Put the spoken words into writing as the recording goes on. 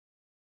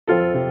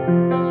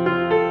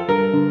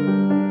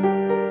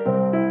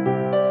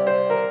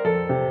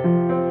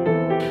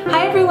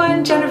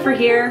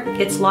here.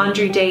 It's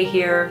laundry day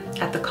here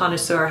at the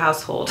Connoisseur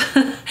household.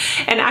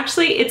 And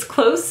actually it's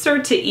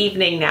closer to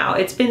evening now.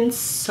 It's been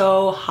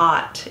so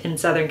hot in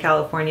Southern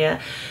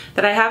California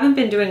that I haven't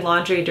been doing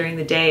laundry during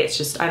the day. It's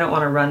just, I don't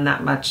want to run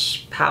that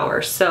much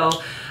power. So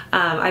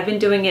I've been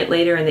doing it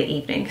later in the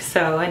evening.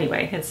 So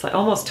anyway, it's like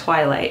almost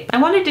twilight. I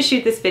wanted to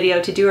shoot this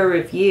video to do a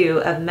review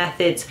of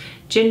Method's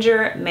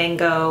Ginger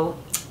Mango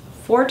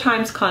 4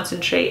 times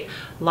concentrate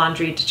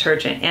laundry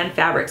detergent and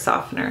fabric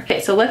softener.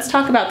 Okay, so let's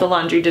talk about the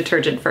laundry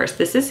detergent first.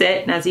 This is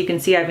it, and as you can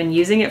see, I've been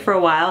using it for a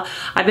while.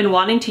 I've been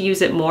wanting to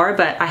use it more,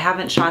 but I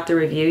haven't shot the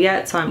review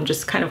yet, so I'm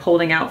just kind of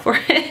holding out for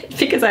it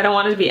because I don't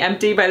want it to be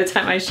empty by the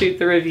time I shoot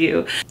the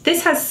review.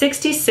 This has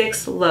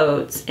 66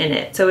 loads in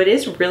it, so it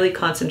is really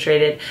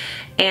concentrated,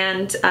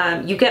 and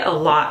you get a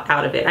lot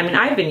out of it. I mean,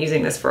 I've been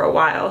using this for a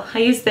while. I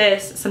use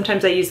this,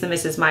 sometimes I use the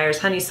Mrs. Meyer's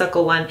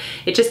honeysuckle one.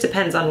 It just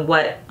depends on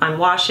what I'm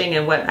washing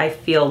and what I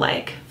feel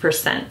like for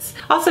scents.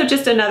 Also,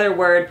 just another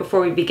word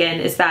before we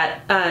begin is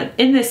that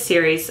in this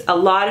series, a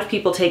lot of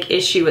people take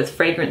issue with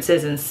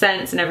fragrances and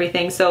scents and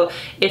everything. So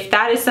if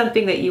that is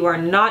something that you are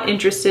not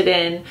interested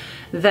in,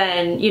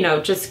 then, you know,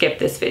 just skip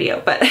this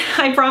video. But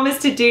I promise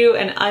to do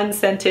an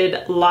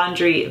unscented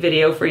laundry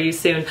video for you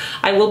soon.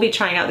 I will be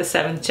trying out the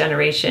 7th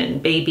generation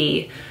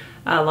baby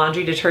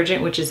laundry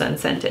detergent, which is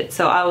unscented.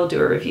 So I will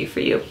do a review for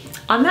you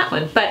on that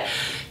one. But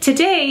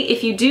today,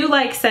 if you do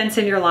like scents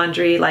in your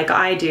laundry like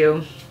I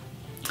do,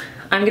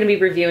 I'm gonna be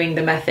reviewing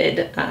the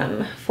Method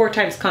 4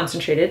 times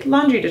concentrated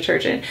laundry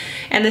detergent,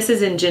 and this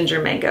is in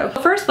Ginger Mango.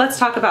 First, let's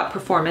talk about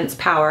performance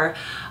power.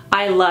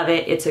 I love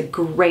it. It's a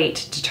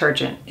great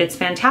detergent. It's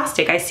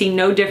fantastic. I see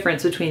no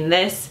difference between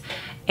this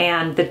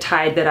and the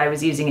Tide that I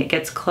was using. It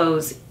gets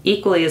clothes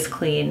equally as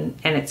clean,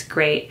 and it's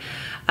great.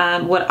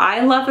 What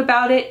I love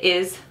about it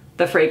is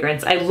the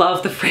fragrance. I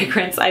love the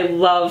fragrance. I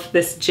love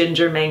this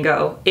Ginger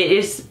Mango. It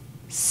is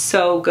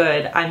so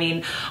good. I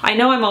mean, I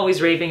know I'm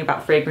always raving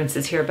about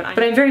fragrances here, but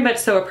I'm very much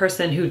so a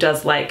person who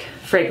does like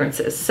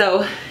fragrances.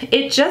 So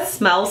it just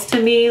smells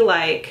to me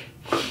like,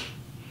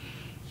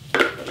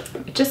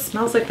 it just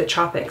smells like the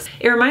tropics.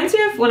 It reminds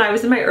me of when I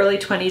was in my early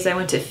 20s, I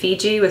went to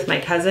Fiji with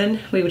my cousin.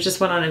 We just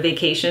went on a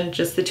vacation,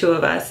 just the 2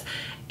 of us.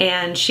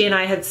 And she and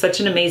I had such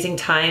an amazing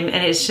time.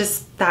 And it's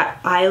just that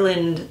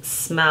island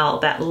smell,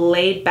 that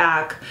laid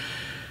back,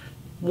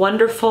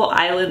 wonderful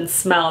island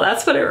smell.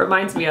 That's what it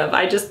reminds me of.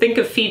 I just think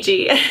of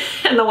Fiji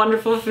and the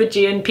wonderful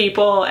Fijian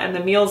people and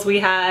the meals we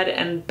had,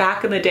 and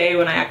back in the day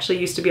when I actually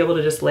used to be able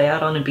to just lay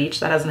out on a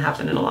beach. That hasn't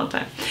happened in a long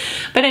time.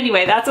 But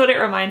anyway, that's what it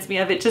reminds me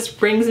of. It just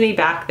brings me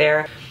back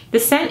there. The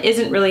scent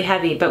isn't really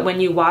heavy, but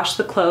when you wash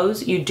the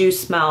clothes, you do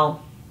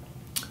smell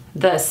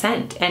the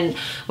scent, and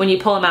when you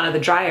pull them out of the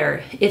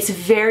dryer, it's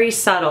very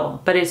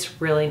subtle, but it's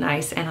really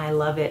nice, and I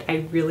love it.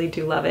 I really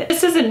do love it.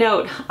 Just as a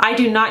note, I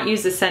do not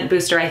use a scent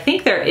booster. I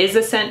think there is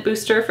a scent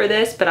booster for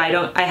this, but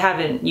I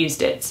haven't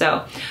used it.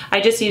 So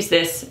I just use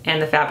this and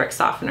the fabric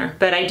softener,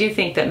 but I do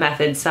think that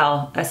Method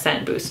sell a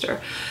scent booster.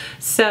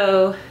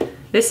 So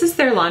this is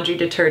their laundry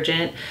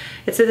detergent.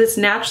 It says it's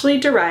naturally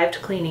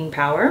derived cleaning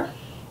power.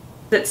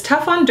 It's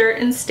tough on dirt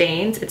and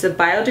stains. It's a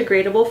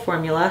biodegradable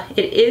formula.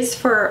 It is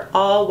for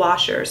all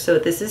washers, so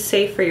this is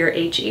safe for your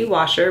HE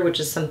washer, which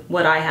is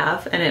what I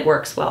have, and it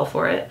works well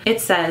for it.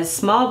 It says,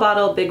 small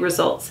bottle, big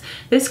results.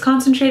 This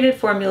concentrated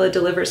formula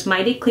delivers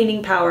mighty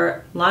cleaning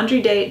power. Laundry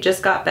day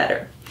just got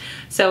better.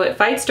 So it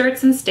fights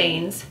dirts and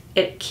stains.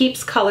 It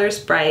keeps colors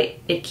bright.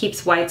 It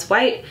keeps whites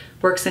white,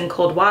 works in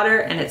cold water,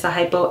 and it's a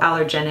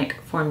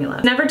hypoallergenic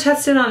formula. Never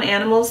tested on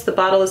animals. The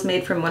bottle is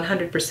made from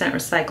 100%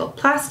 recycled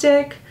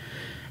plastic.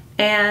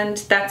 And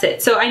that's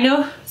it. So I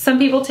know some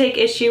people take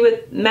issue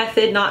with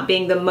Method not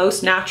being the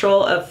most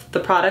natural of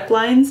the product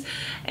lines,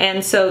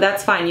 and so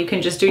that's fine. You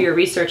can just do your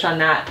research on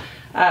that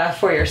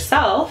for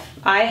yourself.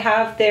 I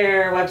have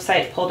their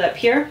website pulled up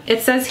here.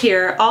 It says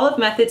here, all of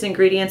Method's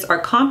ingredients are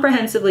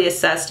comprehensively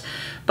assessed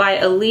by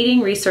a leading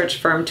research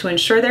firm to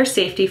ensure their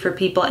safety for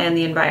people and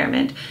the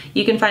environment.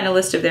 You can find a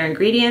list of their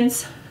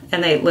ingredients,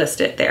 and they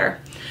list it there.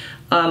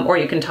 Or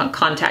you can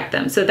contact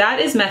them. So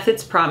that is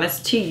Method's promise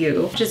to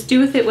you. Just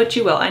do with it what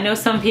you will. I know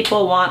some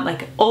people want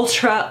like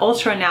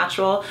ultra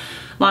natural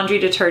laundry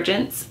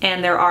detergents,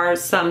 and there are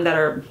some that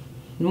are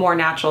more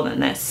natural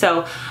than this.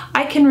 So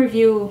I can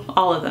review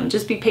all of them.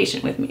 Just be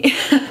patient with me,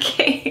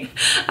 okay?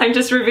 I'm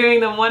just reviewing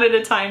them one at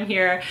a time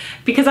here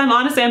because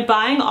I'm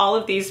buying all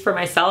of these for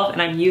myself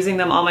and I'm using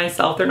them all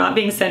myself. They're not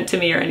being sent to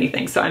me or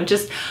anything. So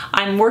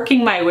I'm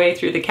working my way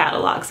through the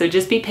catalog. So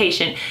just be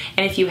patient.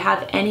 And if you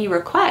have any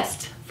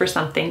requests for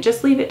something,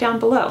 just leave it down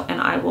below and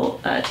I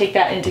will take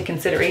that into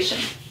consideration.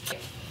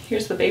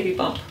 Here's the baby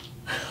bump.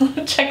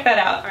 Check that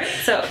out. All right,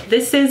 so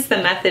this is the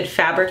Method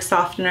fabric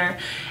softener,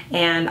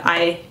 and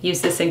I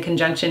use this in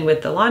conjunction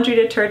with the laundry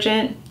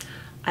detergent.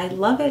 I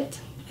love it.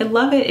 I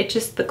love it. It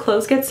just, the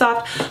clothes get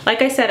soft.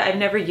 Like I said, I've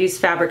never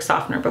used fabric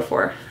softener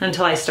before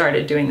until I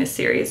started doing this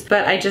series,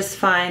 but I just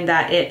find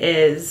that it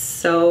is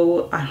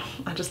so,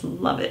 I just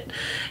love it.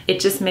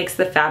 It just makes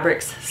the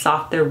fabrics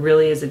soft. There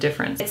really is a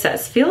difference. It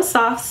says, feels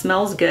soft,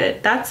 smells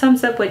good. That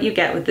sums up what you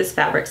get with this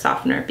fabric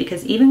softener,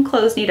 because even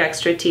clothes need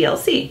extra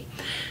TLC.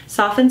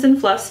 Softens and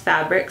fluffs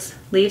fabrics,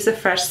 leaves a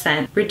fresh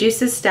scent,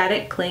 reduces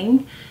static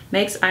cling,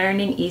 makes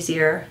ironing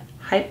easier,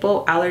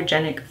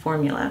 hypoallergenic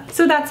formula.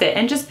 So that's it.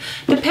 And just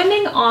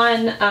depending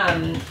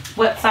on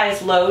what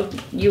size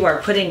load you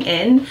are putting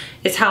in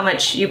is how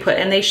much you put.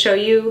 And they show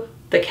you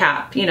the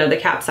cap, you know, the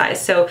cap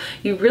size. So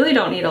you really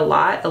don't need a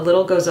lot. A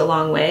little goes a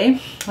long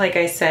way. Like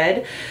I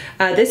said,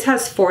 this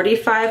has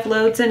 45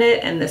 loads in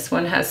it and this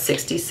one has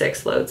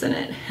 66 loads in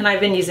it. And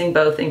I've been using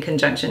both in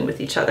conjunction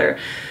with each other.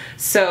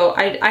 So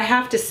I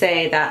have to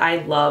say that I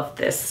love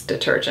this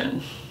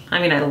detergent. I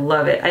mean, I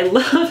love it. I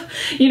love,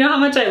 you know how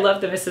much I love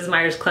the Mrs.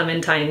 Meyer's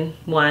Clementine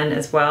one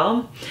as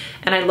well.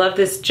 And I love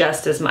this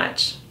just as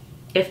much,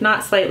 if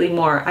not slightly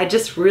more. I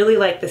just really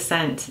like the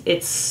scent.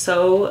 It's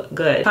so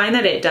good. I find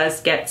that it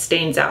does get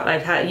stains out.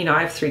 I've had, you know,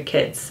 I have 3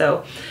 kids,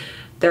 so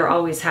they're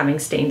always having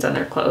stains on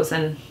their clothes,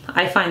 and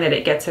I find that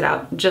it gets it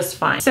out just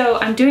fine. So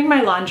I'm doing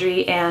my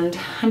laundry and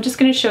I'm just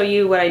gonna show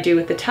you what I do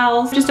with the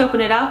towels. Just open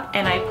it up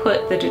and I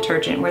put the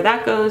detergent where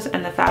that goes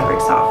and the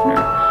fabric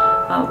softener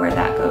where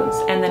that goes,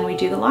 and then we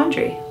do the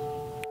laundry.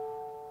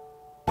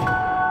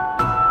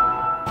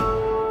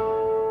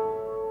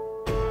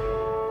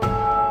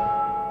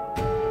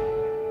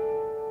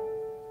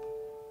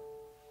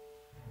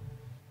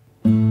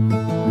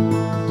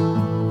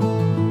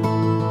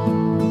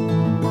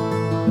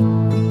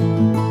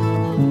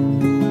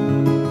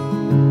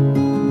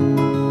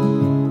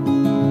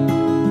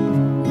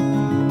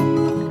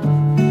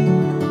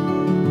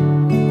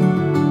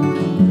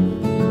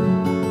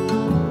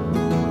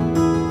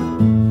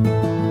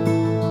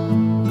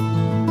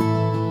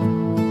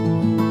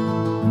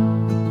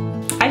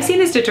 I've seen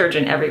this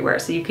detergent everywhere,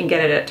 so you can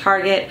get it at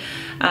Target,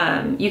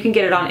 you can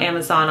get it on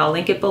Amazon, I'll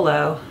link it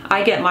below.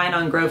 I get mine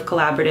on Grove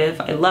Collaborative.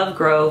 I love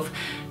Grove.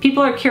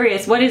 People are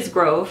curious, what is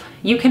Grove?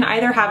 You can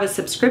either have a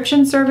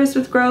subscription service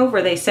with Grove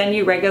where they send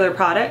you regular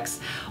products,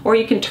 or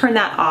you can turn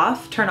that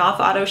off, turn off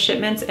auto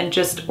shipments and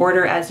just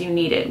order as you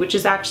need it, which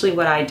is actually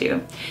what I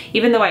do.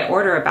 Even though I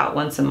order about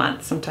once a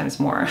month, sometimes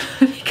more,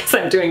 because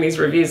I'm doing these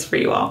reviews for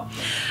you all.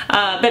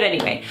 But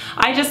anyway,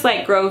 I just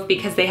like Grove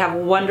because they have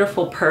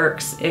wonderful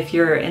perks if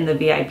you're in the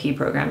VIP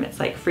program. It's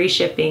like free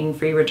shipping,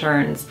 free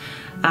returns,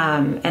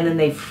 and then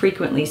they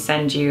frequently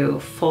send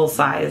you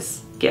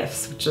full-size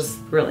gifts, which is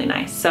really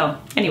nice. So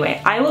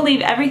anyway, I will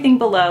leave everything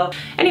below.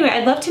 Anyway,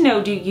 I'd love to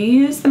know, do you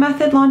use the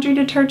Method laundry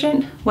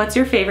detergent? What's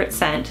your favorite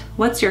scent?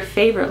 What's your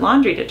favorite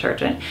laundry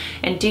detergent?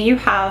 And do you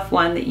have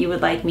one that you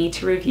would like me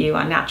to review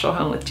on Natural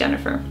Home with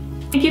Jennifer?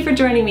 Thank you for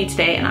joining me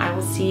today, and I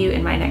will see you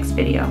in my next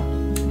video.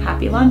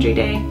 Happy Laundry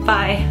Day.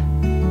 Bye.